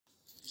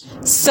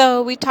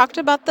So we talked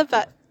about the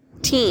vet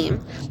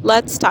team.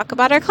 Let's talk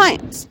about our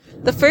clients.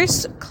 The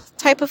first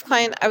type of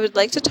client I would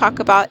like to talk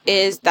about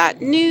is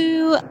that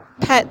new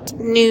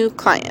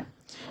client.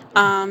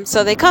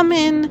 So they come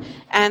in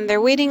and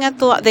they're waiting at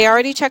they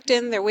already checked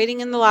in, they're waiting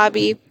in the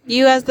lobby.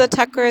 You as the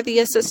tech or the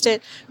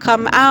assistant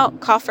come out,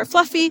 call for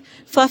Fluffy.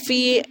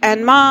 Fluffy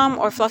and mom,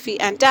 or Fluffy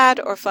and dad,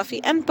 or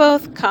Fluffy and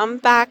both come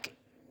back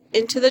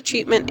into the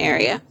treatment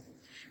area.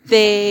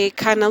 They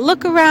kind of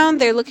look around,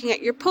 they're looking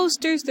at your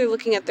posters, they're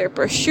looking at their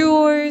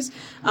brochures,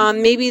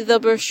 maybe the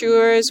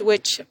brochures,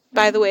 which,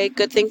 by the way,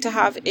 good thing to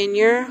have in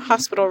your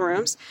hospital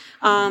rooms,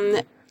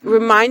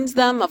 reminds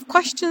them of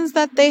questions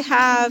that they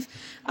have.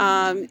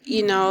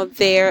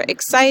 They're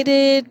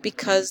excited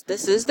because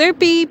this is their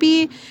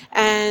baby,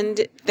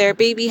 and their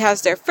baby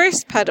has their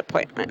first pet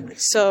appointment.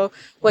 So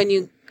when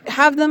you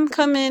have them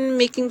come in,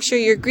 making sure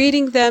you're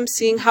greeting them,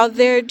 seeing how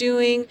they're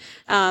doing,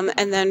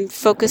 and then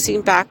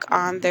focusing back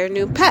on their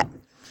new pet.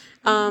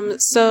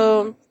 There's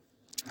so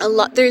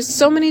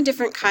many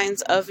different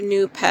kinds of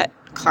new pet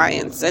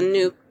clients and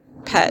new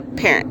pet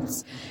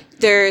parents.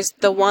 There's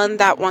the one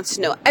that wants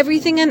to know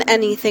everything and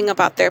anything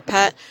about their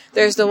pet.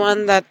 There's the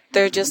one that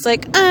they're just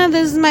like,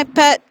 this is my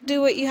pet,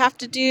 do what you have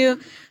to do,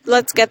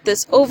 let's get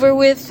this over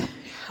with.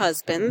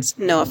 Husbands,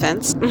 no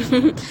offense.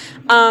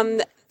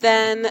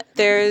 Then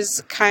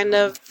there's kind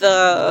of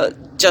the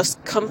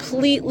just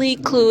completely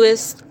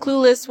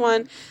clueless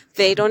one.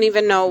 They don't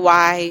even know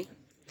why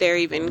they're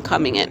even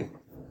coming in.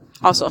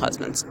 Also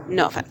husbands,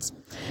 no offense.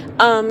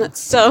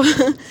 So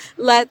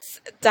let's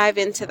dive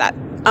into that.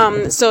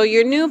 So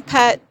your new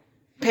pet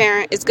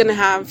parent is going to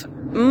have,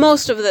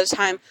 most of the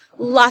time,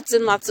 lots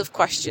and lots of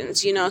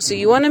questions, so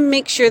you want to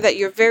make sure that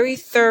you're very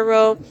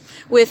thorough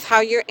with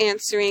how you're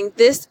answering.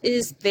 This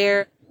is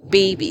their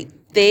baby.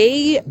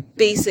 They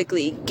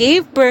basically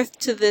gave birth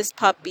to this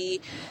puppy.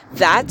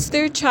 That's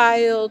their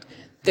child.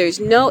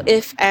 There's no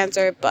ifs, ands,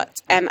 or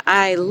buts. And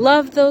I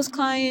love those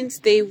clients.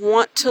 They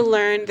want to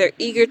learn. They're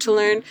eager to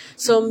learn.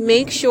 So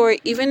make sure,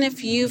 even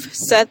if you've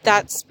said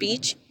that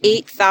speech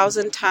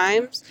 8,000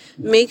 times,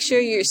 make sure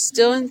you're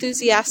still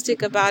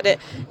enthusiastic about it.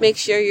 Make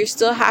sure you're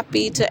still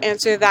happy to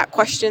answer that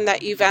question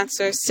that you've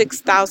answered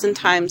 6,000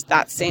 times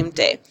that same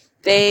day.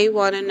 They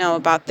want to know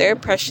about their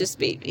precious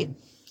baby.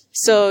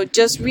 So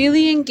just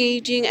really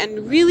engaging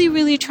and really,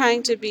 really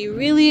trying to be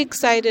really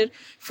excited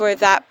for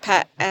that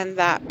pet and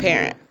that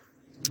parent,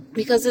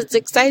 because it's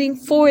exciting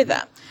for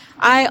them.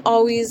 I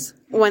always,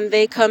 when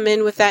they come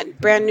in with that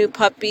brand new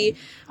puppy,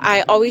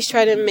 I always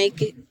try to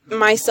make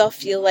myself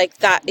feel like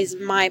that is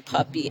my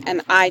puppy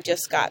and I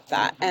just got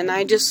that. And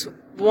I just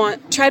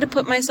try to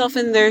put myself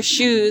in their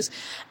shoes,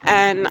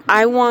 and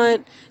I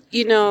want,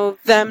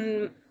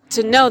 them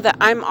to know that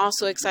I'm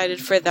also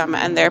excited for them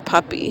and their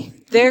puppy.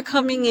 They're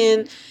coming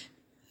in.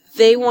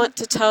 They want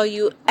to tell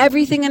you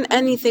everything and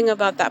anything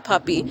about that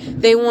puppy.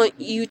 They want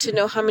you to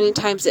know how many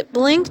times it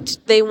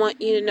blinked. They want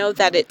you to know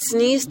that it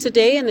sneezed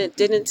today and it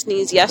didn't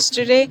sneeze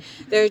yesterday.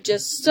 They're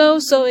just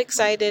so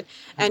excited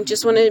and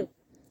just want to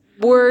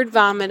word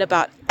vomit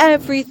about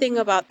everything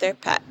about their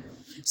pet.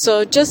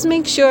 So just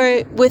make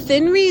sure,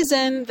 within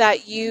reason,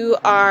 that you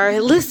are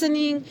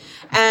listening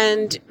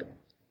and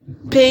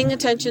paying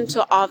attention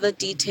to all the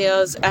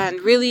details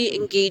and really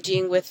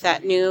engaging with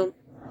that new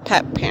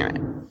pet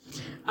parent.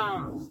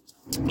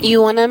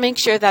 You want to make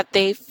sure that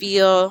they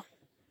feel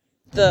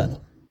the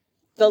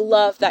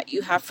love that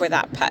you have for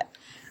that pet.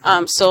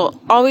 So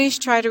always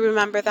try to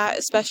remember that,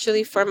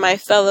 especially for my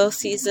fellow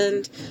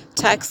seasoned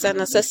techs and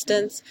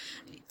assistants.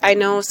 I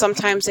know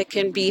sometimes it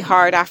can be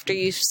hard after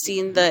you've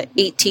seen the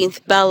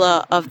 18th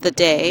Bella of the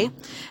day,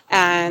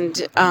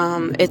 and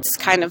it's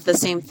kind of the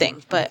same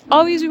thing. But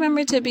always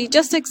remember to be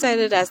just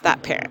excited as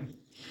that parent.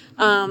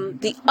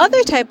 The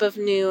other type of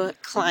new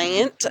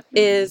client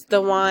is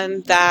the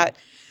one that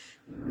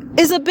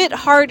is a bit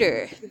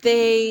harder.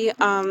 They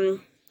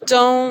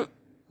don't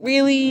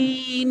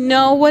really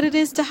know what it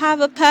is to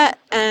have a pet,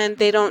 and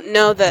they don't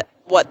know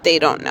what they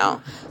don't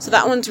know. So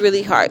that one's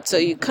really hard. So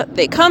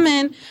they come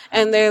in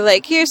and they're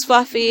like, here's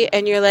Fluffy,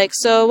 and you're like,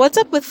 so what's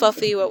up with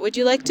Fluffy? What would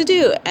you like to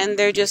do? And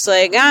they're just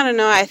like, I don't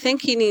know, I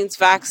think he needs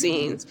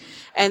vaccines.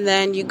 And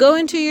then you go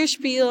into your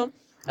spiel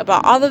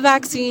about all the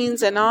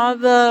vaccines and all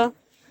the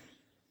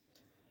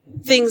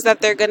things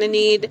that they're going to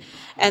need,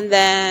 and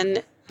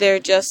then they're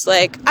just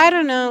like, I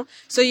don't know.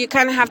 So you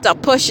kind of have to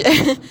push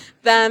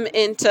them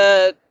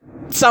into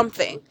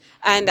something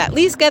and at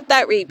least get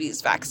that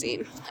rabies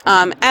vaccine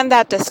and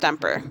that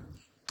distemper.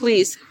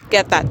 Please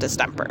get that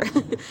distemper.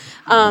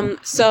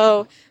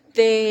 So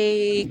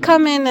they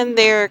come in and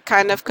they're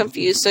kind of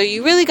confused. So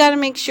you really got to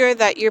make sure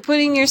that you're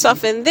putting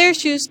yourself in their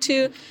shoes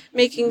too,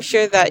 making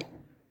sure that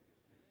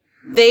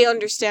they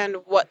understand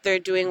what they're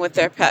doing with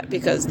their pet,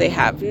 because they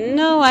have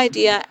no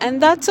idea,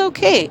 and that's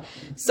okay.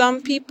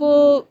 Some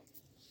people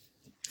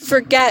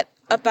forget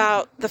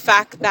about the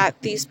fact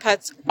that these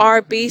pets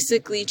are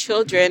basically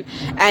children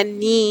and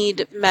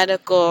need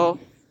medical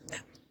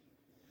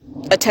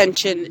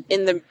attention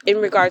in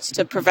regards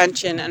to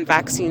prevention and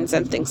vaccines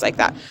and things like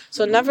that.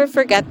 So never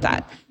forget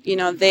that.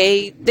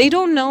 They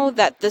don't know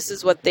that this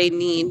is what they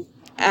need.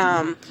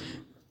 A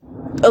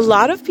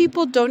lot of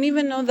people don't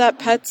even know that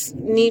pets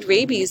need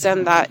rabies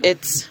and that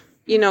it's,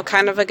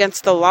 kind of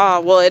against the law.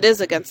 Well, it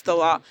is against the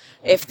law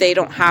if they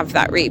don't have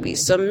that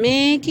rabies. So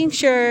making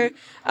sure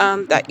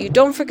that you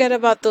don't forget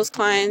about those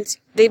clients.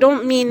 They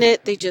don't mean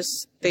it. They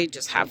just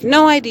have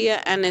no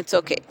idea, and it's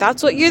okay.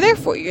 That's what you're there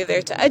for. You're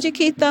there to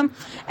educate them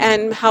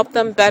and help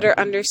them better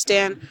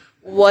understand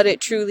what it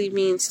truly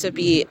means to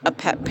be a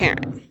pet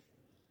parent.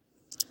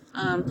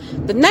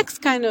 The next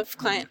kind of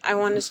client I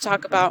wanted to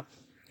talk about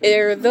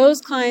are those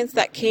clients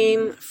that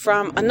came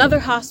from another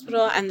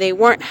hospital and they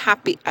weren't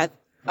happy at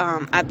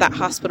that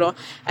hospital,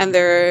 and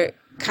they're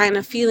kind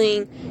of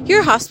feeling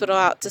your hospital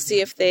out to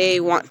see if they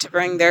want to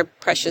bring their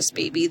precious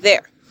baby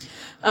there.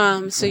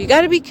 So you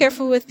got to be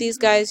careful with these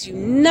guys. You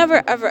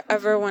never, ever,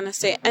 ever want to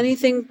say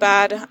anything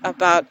bad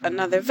about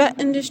another vet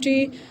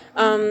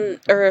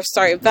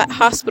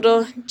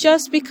hospital,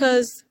 just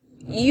because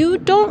you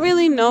don't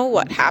really know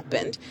what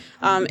happened.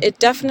 It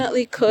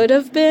definitely could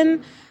have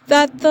been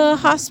that the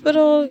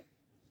hospital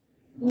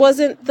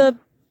wasn't the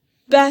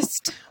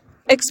best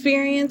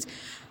experience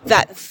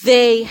that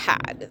they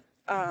had.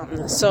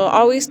 So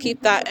always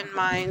keep that in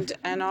mind,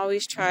 and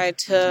always try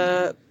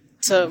to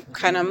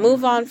kind of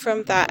move on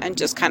from that and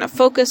just kind of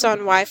focus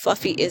on why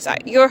Fluffy is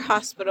at your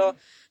hospital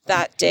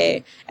that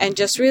day, and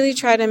just really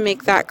try to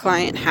make that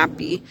client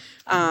happy.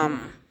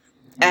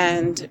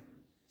 And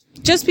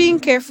just being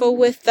careful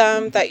with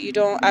them that you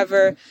don't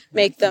ever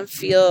make them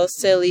feel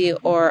silly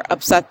or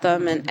upset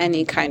them in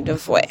any kind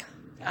of way.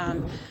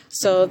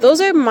 So those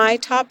are my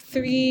top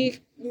 3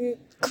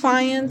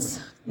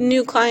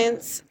 new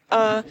clients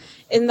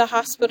in the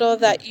hospital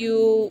that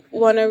you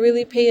want to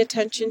really pay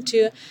attention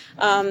to.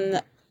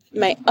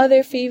 My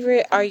other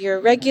favorite are your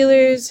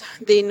regulars.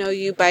 They know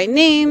you by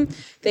name.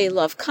 They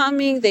love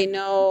coming. They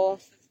know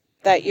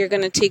that you're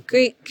going to take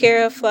great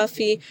care of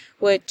Fluffy,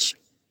 which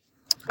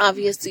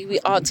obviously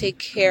we all take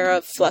care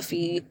of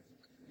Fluffy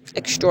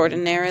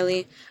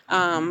extraordinarily.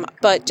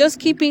 But just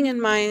keeping in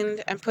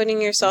mind and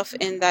putting yourself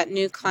in that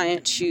new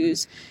client's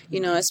shoes,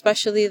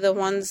 especially the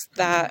ones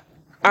that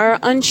are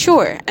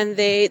unsure, and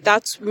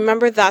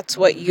that's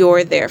what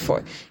you're there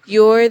for.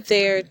 You're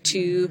there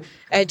to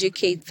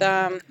educate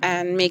them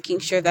and making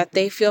sure that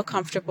they feel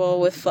comfortable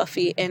with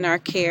Fluffy in our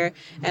care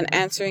and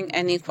answering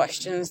any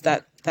questions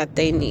that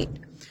they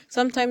need.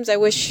 Sometimes I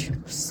wish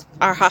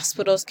our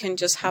hospitals can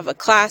just have a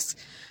class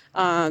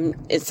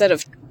instead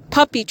of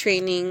puppy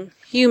training,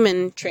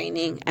 human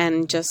training,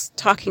 and just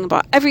talking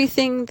about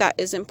everything that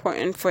is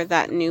important for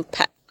that new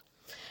pet.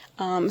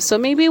 So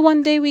maybe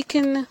one day we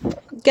can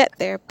get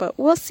there, but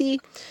we'll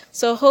see.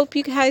 So hope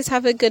you guys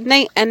have a good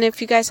night. And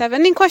if you guys have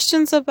any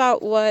questions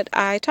about what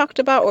I talked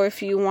about, or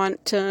if you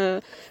want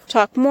to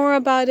talk more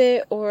about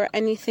it or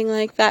anything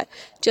like that,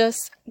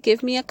 just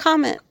give me a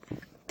comment.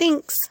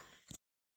 Thanks.